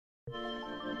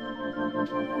Thought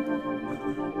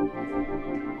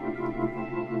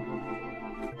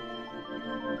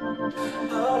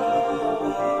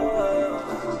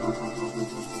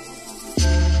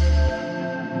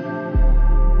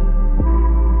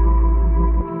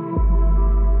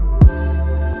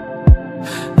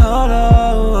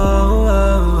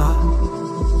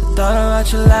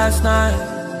about you last night.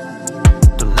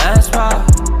 Don't ask why.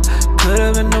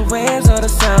 Could've been the waves or the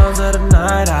sounds of the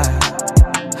night. I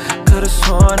could've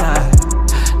sworn I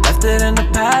left it in the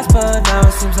past, but now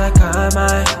it seems like I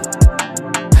might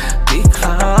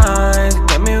decline.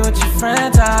 Get me with your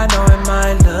friends, I know it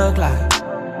might look like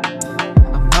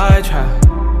I might try.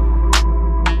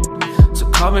 So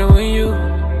call me when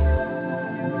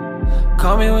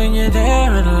you're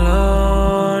there and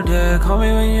alone. Yeah, call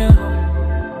me when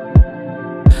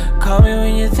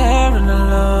you're there and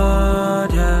alone.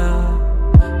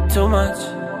 Yeah, too much.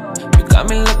 You got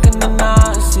me looking and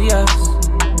I see us.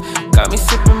 Got me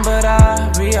sipping but I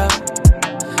re-up.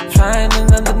 Flying in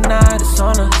the night, it's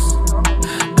on us.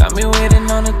 Got me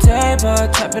waiting on the table,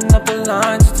 tapping up the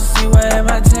line just to see where it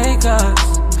might take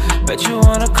us. Bet you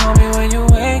wanna call me when you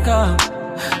wake up,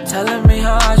 telling me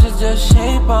how I should just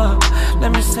shape up.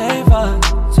 Let me save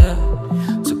us, yeah.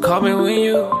 So call me when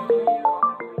you're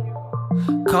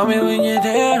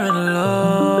there and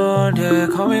alone. Yeah,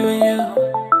 call me when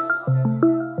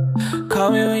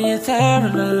you're there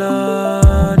and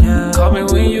alone. Yeah, call me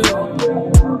when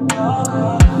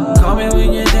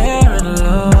you're there and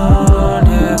alone.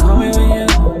 Yeah, call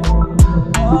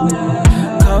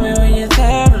me when you're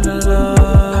there and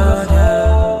alone.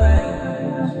 Yeah.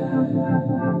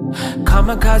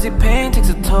 Kamikaze pain takes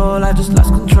a toll, I just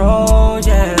lost control.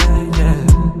 Yeah, yeah.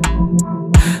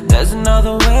 There's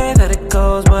another way that it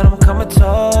goes, but I'm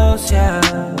comatose, yeah.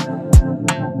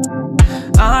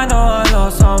 I know I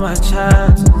lost all my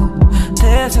chances.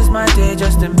 This is my day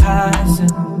just in passing.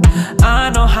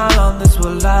 I know how long this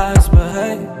will last, but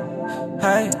hey,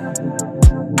 hey.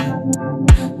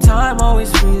 Time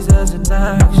always freezes in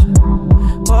action.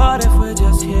 What if we're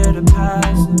just here to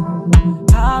pass it?